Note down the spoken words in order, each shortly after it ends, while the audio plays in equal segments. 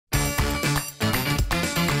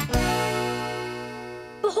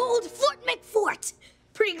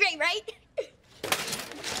Pretty great, right?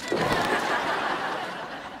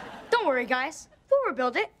 Don't worry, guys. We'll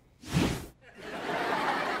rebuild it.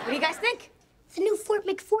 What do you guys think? The new Fort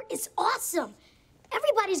McFort is awesome.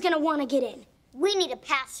 Everybody's gonna want to get in. We need a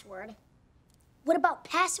password. What about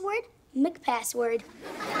password? McPassword.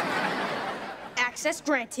 Access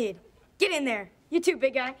granted. Get in there. You too,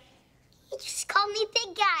 big guy. He just called me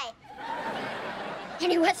big guy.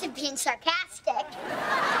 And he wasn't being sarcastic.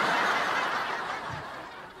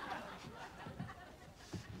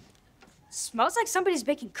 Smells like somebody's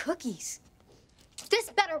baking cookies. This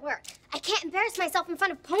better work. I can't embarrass myself in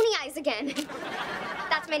front of Pony Eyes again.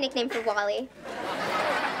 That's my nickname for Wally.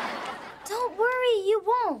 Don't worry, you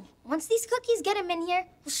won't. Once these cookies get him in here,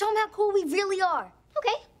 we'll show him how cool we really are.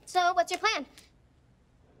 Okay, so what's your plan?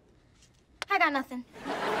 I got nothing.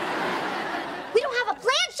 We don't have a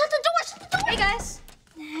plan. Shut the door. Shut the door. Hey, guys.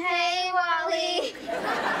 Hey, Wally.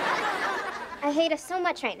 I hate us so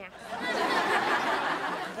much right now.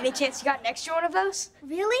 Any chance you got an extra one of those?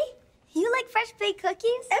 Really? You like fresh baked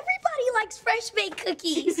cookies? Everybody likes fresh baked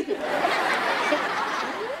cookies.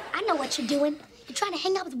 I know what you're doing. You're trying to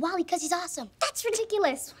hang out with Wally because he's awesome. That's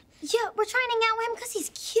ridiculous. Yeah, we're trying to hang out with him because he's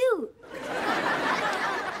cute.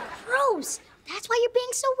 Gross. That's why you're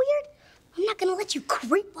being so weird? I'm not gonna let you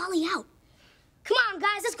creep Wally out. Come on,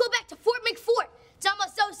 guys, let's go back to Fort McFort. It's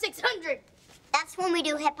almost 0600. That's when we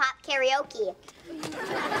do hip-hop karaoke.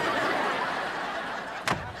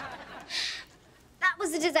 That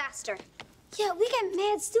was a disaster. Yeah, we get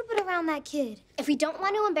mad stupid around that kid. If we don't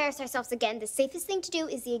want to embarrass ourselves again, the safest thing to do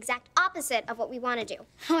is the exact opposite of what we want to do.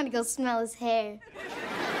 I want to go smell his hair.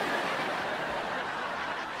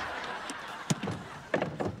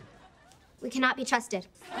 We cannot be trusted.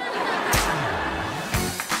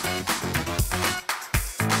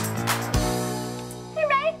 Hey,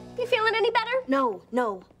 Ray, you feeling any better? No.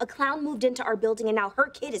 A clown moved into our building, and now her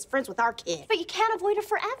kid is friends with our kid. But you can't avoid her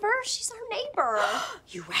forever. She's our neighbor.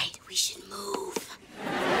 You're right. We should move.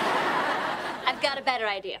 I've got a better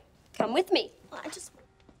idea. Come with me.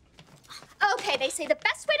 Okay, they say the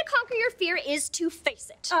best way to conquer your fear is to face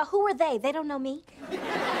it. Who are they? They don't know me. Don't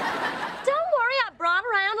worry, I brought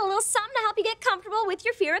around a little something to help you get comfortable with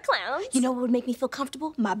your fear of clowns. You know what would make me feel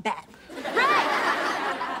comfortable? My bat.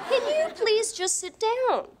 Right. Can you please just sit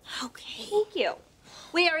down? Okay. Thank you.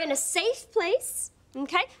 We are in a safe place.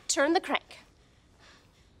 Okay, turn the crank.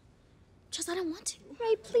 Just I don't want to.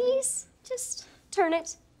 Ray, please, just turn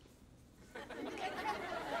it.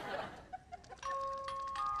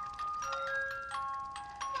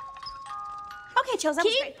 Okay, Chills, that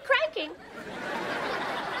was Keep great. cranking.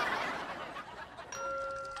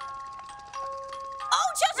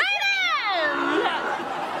 Oh, Chills! Right in!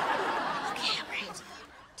 Okay, all right.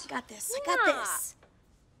 I got this. I got this.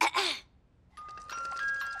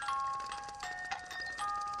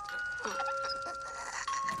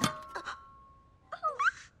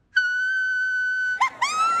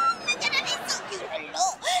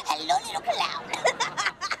 Hello, little clown.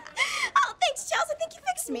 Oh, thanks, Chills. I think you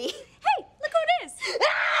fixed me. Hey, look who it is.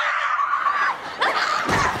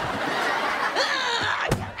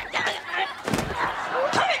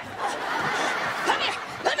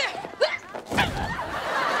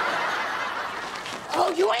 Oh,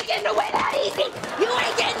 you ain't getting away that easy. You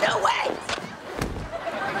ain't getting away.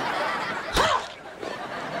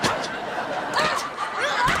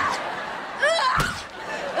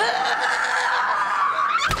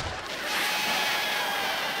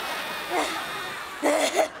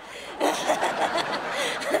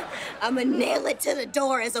 I'ma nail it to the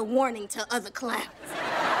door as a warning to other clowns.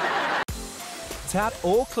 Tap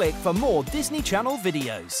or click for more Disney Channel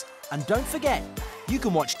videos. And don't forget, you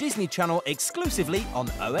can watch Disney Channel exclusively on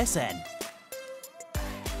OSN.